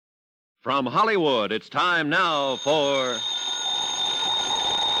From Hollywood, it's time now for...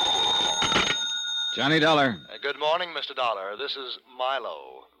 Johnny Dollar. Good morning, Mr. Dollar. This is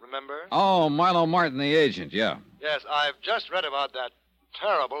Milo. Remember? Oh, Milo Martin, the agent, yeah. Yes, I've just read about that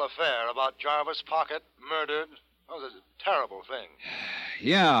terrible affair about Jarvis Pocket murdered. Oh, it's a terrible thing.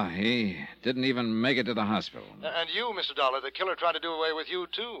 Yeah, he didn't even make it to the hospital. And you, Mr. Dollar, the killer tried to do away with you,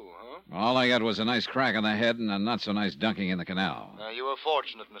 too, huh? All I got was a nice crack on the head and a not-so-nice dunking in the canal. You were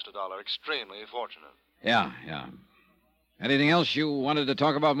fortunate, Mr. Dollar, extremely fortunate. Yeah. Anything else you wanted to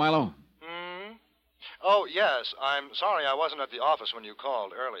talk about, Milo? Oh, yes. I'm sorry I wasn't at the office when you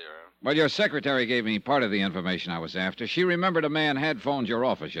called earlier. Well, your secretary gave me part of the information I was after. She remembered a man had phoned your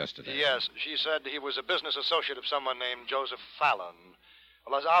office yesterday. Yes, she said he was a business associate of someone named Joseph Fallon.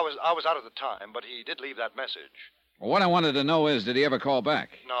 Well, I was out at the time, but he did leave that message. Well, what I wanted to know is, did he ever call back?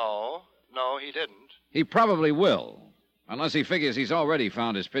 No, he didn't. He probably will, unless he figures he's already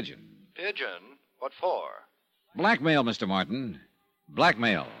found his pigeon. Pigeon? What for? Blackmail, Mr. Martin.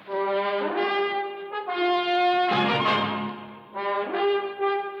 Blackmail.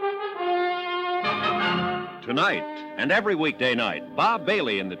 Tonight, and every weekday night, Bob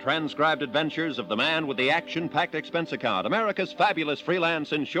Bailey in the transcribed adventures of the man with the action-packed expense account, America's fabulous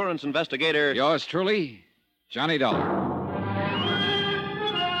freelance insurance investigator. Yours truly, Johnny Dollar.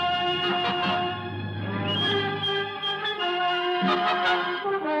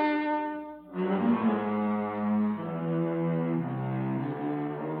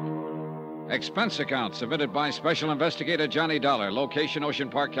 Expense account submitted by Special Investigator Johnny Dollar, location Ocean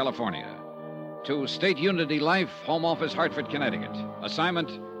Park, California. To State Unity Life, Home Office, Hartford, Connecticut.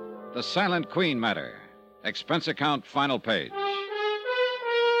 Assignment, The Silent Queen Matter. Expense account, final page.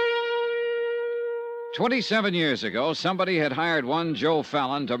 27 years ago, somebody had hired one Joe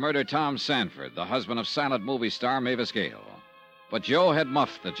Fallon to murder Tom Sanford, the husband of silent movie star Mavis Gale. But Joe had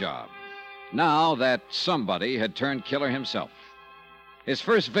muffed the job. Now that somebody had turned killer himself. His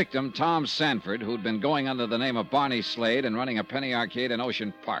first victim, Tom Sanford, who'd been going under the name of Barney Slade and running a penny arcade in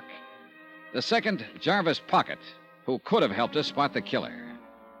Ocean Park. The second, Jarvis Pocket, who could have helped us spot the killer.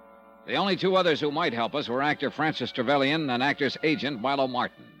 The only two others who might help us were actor Francis Trevelyan and actor's agent Milo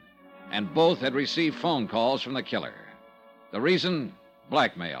Martin. And both had received phone calls from the killer. The reason?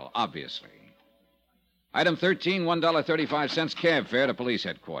 Blackmail, obviously. Item 13, $1.35 cab fare to police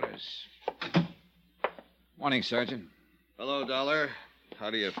headquarters. Morning, Sergeant. Hello, Dollar. How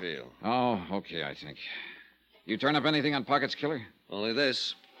do you feel? Oh, okay, I think. You turn up anything on Pocket's killer? Only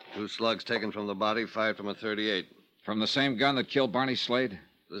this. 2 slugs taken from the body, fired from a .38. From the same gun that killed Barney Slade?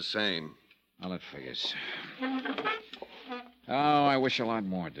 The same. Well, it figures. Oh, I wish a lot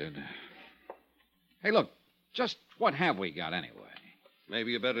more did. Hey, look, just what have we got anyway?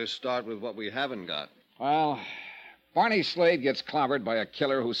 Maybe you better start with what we haven't got. Well, Barney Slade gets clobbered by a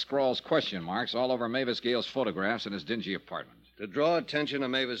killer who scrawls question marks all over Mavis Gale's photographs in his dingy apartment. To draw attention to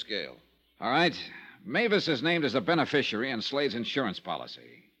Mavis Gale. All right. Mavis is named as a beneficiary in Slade's insurance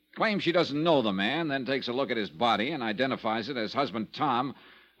policy. Claims she doesn't know the man, then takes a look at his body and identifies it as husband Tom,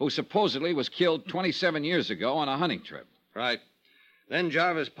 who supposedly was killed 27 years ago on a hunting trip. Right. Then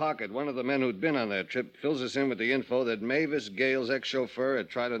Jarvis Pocket, one of the men who'd been on that trip, fills us in with the info that Mavis Gale's ex-chauffeur had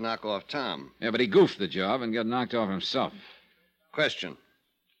tried to knock off Tom. Yeah, but he goofed the job and got knocked off himself. Question.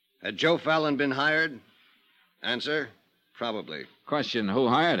 Had Joe Fallon been hired? Answer, probably. Question, who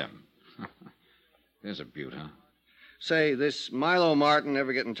hired him? There's a beaut, huh? Say, this Milo Martin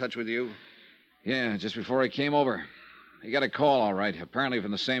ever get in touch with you? Yeah, just before he came over. He got a call, all right, apparently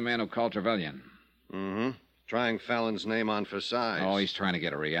from the same man who called Trevelyan. Mm-hmm. Trying Fallon's name on for size. Oh, he's trying to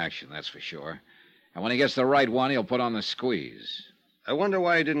get a reaction, that's for sure. And when he gets the right one, he'll put on the squeeze. I wonder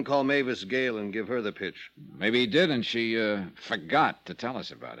why he didn't call Mavis Gale and give her the pitch. Maybe he did, and she forgot to tell us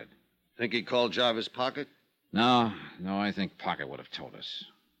about it. Think he called Jarvis Pocket? No, I think Pocket would have told us.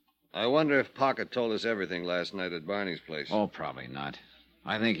 I wonder if Pocket told us everything last night at Barney's place. Oh, probably not.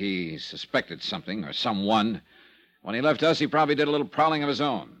 I think he suspected something or someone. When he left us, he probably did a little prowling of his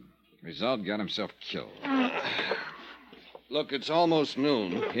own. Result, got himself killed. Look, it's almost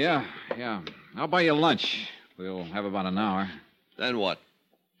noon. Yeah. I'll buy you lunch. We'll have about an hour. Then what?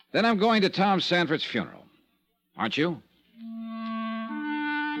 Then I'm going to Tom Sanford's funeral. Aren't you?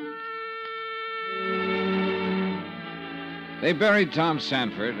 They buried Tom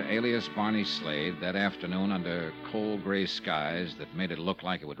Sanford, alias Barney Slade, that afternoon under cold gray skies that made it look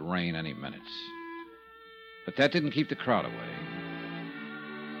like it would rain any minute. But that didn't keep the crowd away.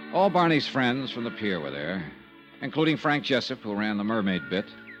 All Barney's friends from the pier were there, including Frank Jessup, who ran the mermaid bit,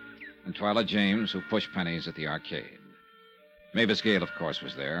 and Twyla James, who pushed pennies at the arcade. Mavis Gale, of course,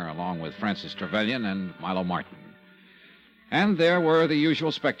 was there, along with Francis Trevelyan and Milo Martin. And there were the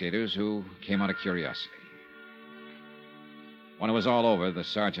usual spectators who came out of curiosity. When it was all over, the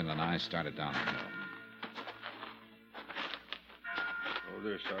sergeant and I started down the hill. Oh,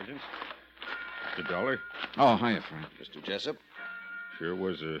 there, Sergeant. Mr. Dollar. Oh, hiya, Frank. Mr. Jessup? Sure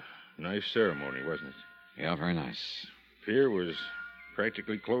was a nice ceremony, wasn't it? Yeah, very nice. Pier was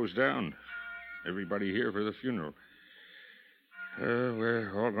practically closed down. Everybody here for the funeral.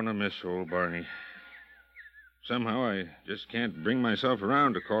 We're all going to miss old Barney. Somehow I just can't bring myself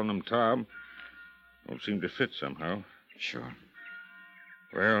around to calling him Tom. Don't seem to fit somehow. Sure.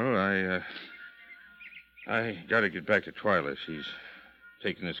 Well, I got to get back to Twyla. She's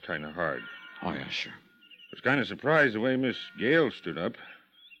taking this kind of hard. Oh, yeah, sure. I was kind of surprised the way Miss Gale stood up.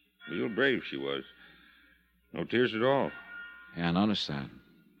 Real brave she was. No tears at all. Yeah, I noticed that.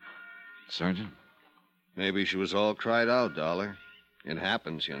 Sergeant? Maybe she was all cried out, Dollar. It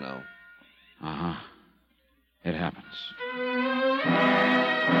happens, you know. Uh-huh. It happens.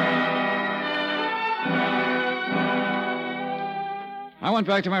 I went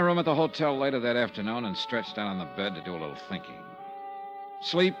back to my room at the hotel later that afternoon and stretched out on the bed to do a little thinking.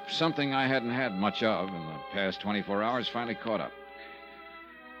 Sleep, something I hadn't had much of in the past 24 hours, finally caught up.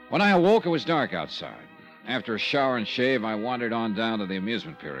 When I awoke, it was dark outside. After a shower and shave, I wandered on down to the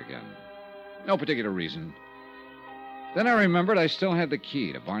amusement pier again. No particular reason. Then I remembered I still had the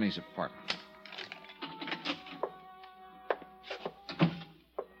key to Barney's apartment.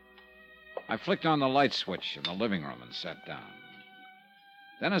 I flicked on the light switch in the living room and sat down.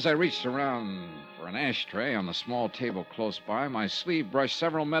 Then, as I reached around for an ashtray on the small table close by, my sleeve brushed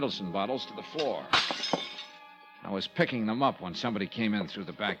several medicine bottles to the floor. I was picking them up when somebody came in through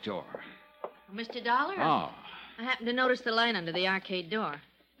the back door. Mr. Dollar? Oh. I happened to notice the light under the arcade door.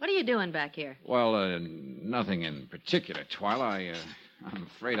 What are you doing back here? Well, nothing in particular, Twyla. I'm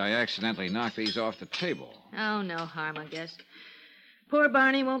afraid I accidentally knocked these off the table. Oh, no harm, I guess. Poor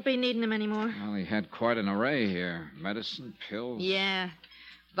Barney won't be needing them anymore. Well, he had quite an array here. Medicine, pills. Yeah.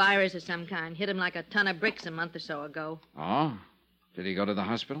 Virus of some kind. Hit him like a ton of bricks a month or so ago. Oh? Did he go to the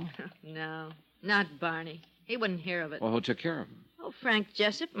hospital? No, not Barney. He wouldn't hear of it. Well, who took care of him? Oh, Frank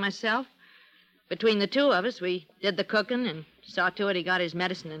Jessup, myself. Between the two of us, we did the cooking and saw to it he got his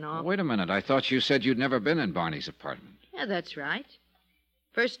medicine and all. Wait a minute. I thought you said you'd never been in Barney's apartment. Yeah, that's right.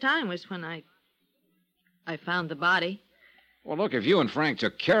 First time was when I found the body. Well, look, if you and Frank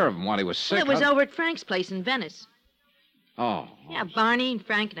took care of him while he was sick... Well, it was how... over at Frank's place in Venice. Oh. Yeah, Barney and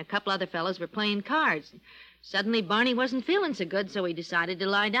Frank and a couple other fellows were playing cards. Suddenly, Barney wasn't feeling so good, so he decided to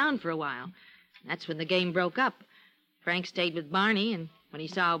lie down for a while. That's when the game broke up. Frank stayed with Barney, and when he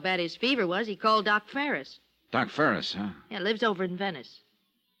saw how bad his fever was, he called Doc Ferris. Doc Ferris, huh? Yeah, lives over in Venice.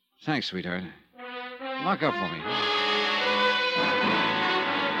 Thanks, sweetheart. Lock up for me.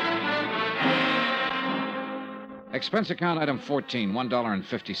 Expense account item 14,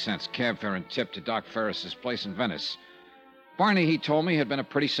 $1.50, cab fare and tip to Doc Ferris's place in Venice. Barney, he told me, had been a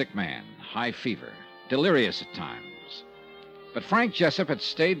pretty sick man, high fever, delirious at times. But Frank Jessup had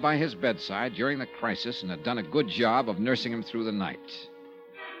stayed by his bedside during the crisis and had done a good job of nursing him through the night.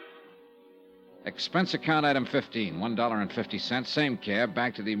 Expense account item 15, $1.50, same cab,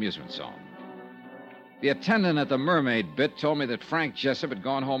 back to the amusement zone. The attendant at the Mermaid bit told me that Frank Jessup had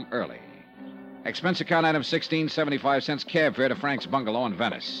gone home early. Expense account item 16, 75 cents, cab fare to Frank's bungalow in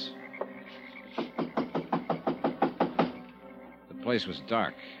Venice. The place was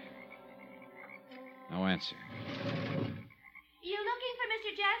dark. No answer. You looking for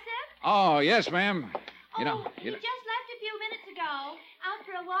Mr. Jessup? Oh, yes, ma'am. He just left a few minutes ago. Out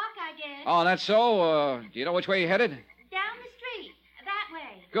for a walk, I guess. Oh, that's so? Do you know which way he headed? Down the street. That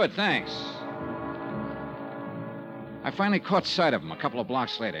way. Good, thanks. I finally caught sight of him a couple of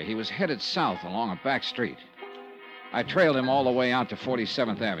blocks later. He was headed south along a back street. I trailed him all the way out to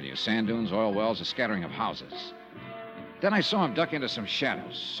 47th Avenue. Sand dunes, oil wells, a scattering of houses. Then I saw him duck into some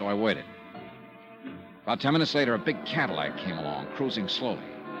shadows, so I waited. About 10 minutes later, a big Cadillac came along, cruising slowly.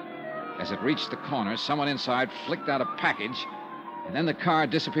 As it reached the corner, someone inside flicked out a package, and then the car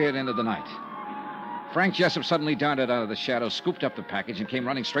disappeared into the night. Frank Jessup suddenly darted out of the shadows, scooped up the package, and came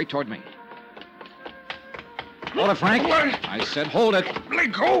running straight toward me. Hold it, Frank. What? I said, hold it.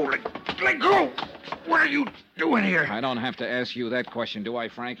 Let go! Let go! What are you doing here? I don't have to ask you that question, do I,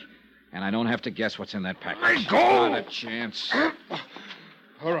 Frank? And I don't have to guess what's in that package. Let go! Not a chance.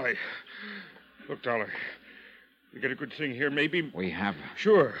 All right. Look, Dollar. We get a good thing here, maybe. We have.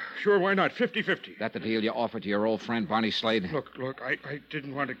 Sure, why not? 50-50. That the deal you offered to your old friend, Barney Slade? Look, I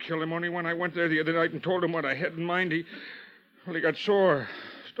didn't want to kill him, only when I went there the other night and told him what I had in mind, he got sore.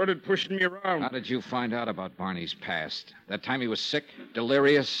 started pushing me around. How did you find out about Barney's past? That time he was sick,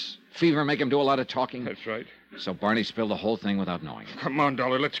 delirious, fever make him do a lot of talking? That's right. So Barney spilled the whole thing without knowing it. Come on,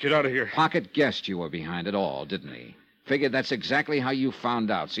 Dollar, let's get out of here. Pocket guessed you were behind it all, didn't he? Figured that's exactly how you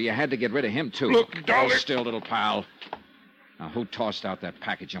found out, so you had to get rid of him, too. Look, Dollar. Hold still, little pal. Now, who tossed out that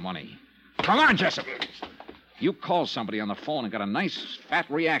package of money? Come on, Jessup. You called somebody on the phone and got a nice, fat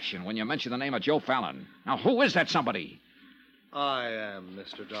reaction when you mentioned the name of Joe Fallon. Now, who is that somebody? I am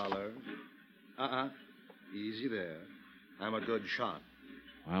Mr. Dollar. Easy there. I'm a good shot.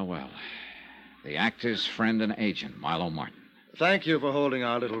 Well. The actor's friend and agent, Milo Martin. Thank you for holding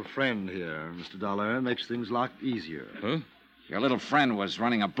our little friend here, Mr. Dollar. It makes things a lot easier. Huh? Your little friend was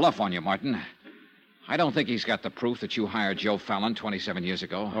running a bluff on you, Martin. I don't think he's got the proof that you hired Joe Fallon 27 years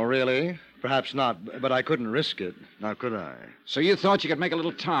ago. Oh, really? Perhaps not, but I couldn't risk it. Now, could I? So you thought you could make a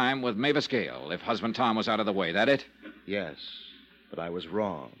little time with Mavis Gale if husband Tom was out of the way, that it? Yes, but I was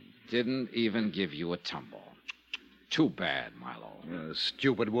wrong. Didn't even give you a tumble. Too bad, Milo. A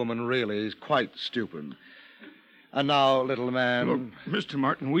stupid woman, really. Is quite stupid. And now, little man... Look, Mr.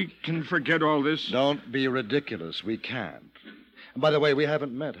 Martin, we can forget all this. Don't be ridiculous. We can't. And by the way, we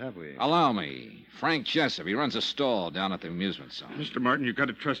haven't met, have we? Allow me. Frank Jessup. He runs a stall down at the amusement zone. Mr. Martin, you've got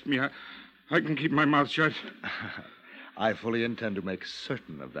to trust me. I can keep my mouth shut. I fully intend to make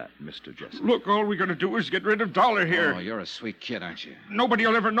certain of that, Mr. Jessup. Look, all we got to do is get rid of Dollar here. Oh, you're a sweet kid, aren't you? Nobody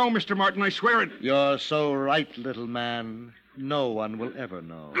will ever know, Mr. Martin. I swear it. You're so right, little man. No one will ever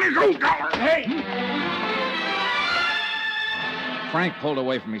know. Let go, Dollar. Hey! Frank pulled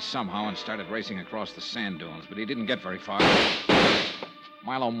away from me somehow and started racing across the sand dunes, but he didn't get very far.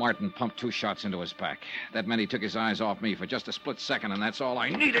 Milo Martin pumped 2 shots into his back. That meant he took his eyes off me for just a split second, and that's all I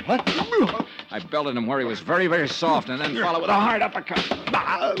needed. What? I belted him where he was very, very soft, and then followed with a hard uppercut.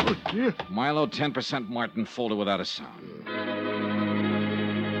 Milo 10% Martin folded without a sound.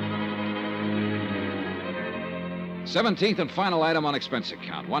 17th and final item on expense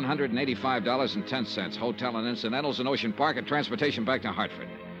account, $185.10. Hotel and incidentals in Ocean Park and transportation back to Hartford.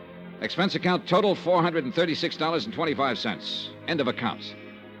 Expense account total, $436.25. End of account.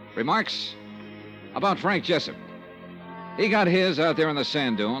 Remarks? About Frank Jessup. He got his out there in the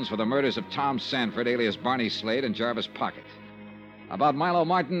sand dunes for the murders of Tom Sanford, alias Barney Slade, and Jarvis Pocket. About Milo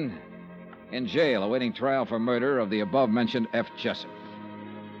Martin, in jail awaiting trial for murder of the above-mentioned F. Jessup.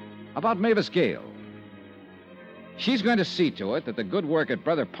 About Mavis Gale. She's going to see to it that the good work at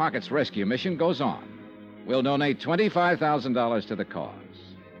Brother Pocket's rescue mission goes on. We'll donate $25,000 to the cause.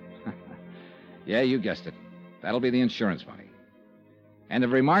 Yeah, you guessed it. That'll be the insurance money. End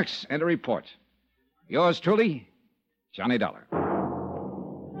of remarks, end of report. Yours truly, Johnny Dollar.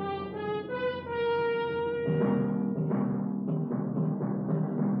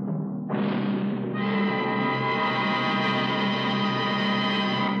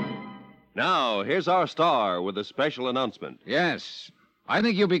 Now, here's our star with a special announcement. Yes. I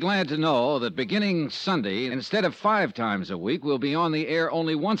think you'll be glad to know that beginning Sunday, instead of 5 times a week, we'll be on the air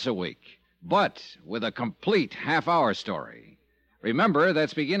only once a week, but with a complete half-hour story. Remember,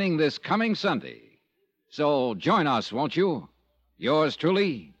 that's beginning this coming Sunday. So join us, won't you? Yours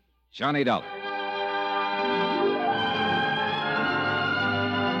truly, Johnny Dollar.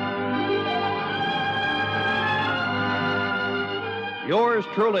 Yours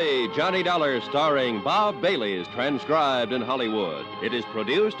truly, Johnny Dollar, starring Bob Bailey, is transcribed in Hollywood. It is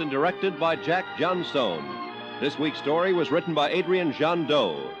produced and directed by Jack Johnstone. This week's story was written by Adrian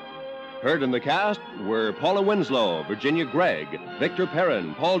Jandot. Heard in the cast were Paula Winslow, Virginia Gregg, Victor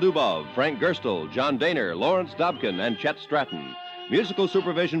Perrin, Paul Dubov, Frank Gerstle, John Daner, Lawrence Dobkin, and Chet Stratton. Musical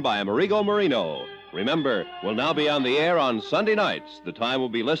supervision by Amerigo Marino. Remember, we'll now be on the air on Sunday nights. The time will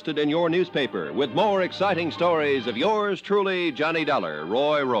be listed in your newspaper with more exciting stories of yours truly, Johnny Dollar.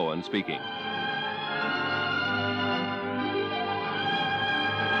 Roy Rowan speaking.